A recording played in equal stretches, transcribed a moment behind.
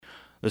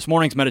This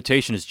morning's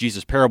meditation is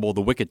Jesus' parable of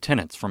the wicked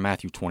tenants from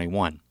Matthew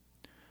 21.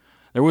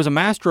 There was a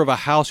master of a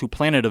house who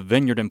planted a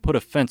vineyard and put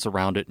a fence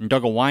around it and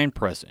dug a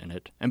winepress in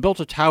it and built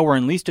a tower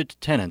and leased it to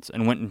tenants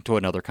and went into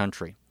another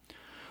country.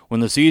 When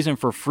the season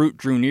for fruit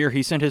drew near,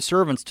 he sent his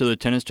servants to the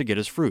tenants to get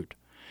his fruit.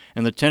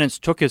 And the tenants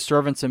took his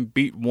servants and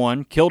beat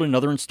one, killed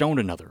another, and stoned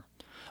another.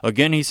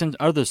 Again he sent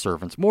other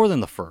servants, more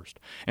than the first,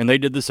 and they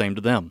did the same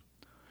to them.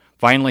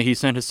 Finally he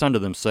sent his son to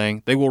them,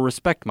 saying, "They will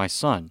respect my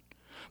son."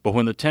 But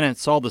when the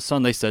tenants saw the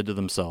son, they said to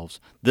themselves,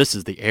 "This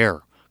is the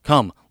heir.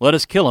 Come, let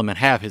us kill him and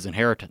have his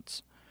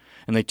inheritance."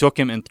 And they took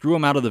him and threw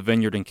him out of the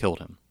vineyard and killed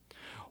him.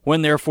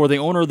 When therefore the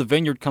owner of the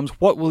vineyard comes,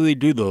 what will he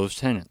do to those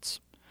tenants?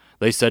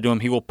 They said to him,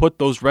 "He will put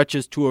those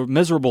wretches to a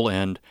miserable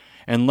end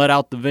and let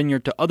out the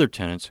vineyard to other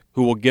tenants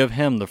who will give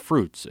him the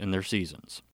fruits in their seasons."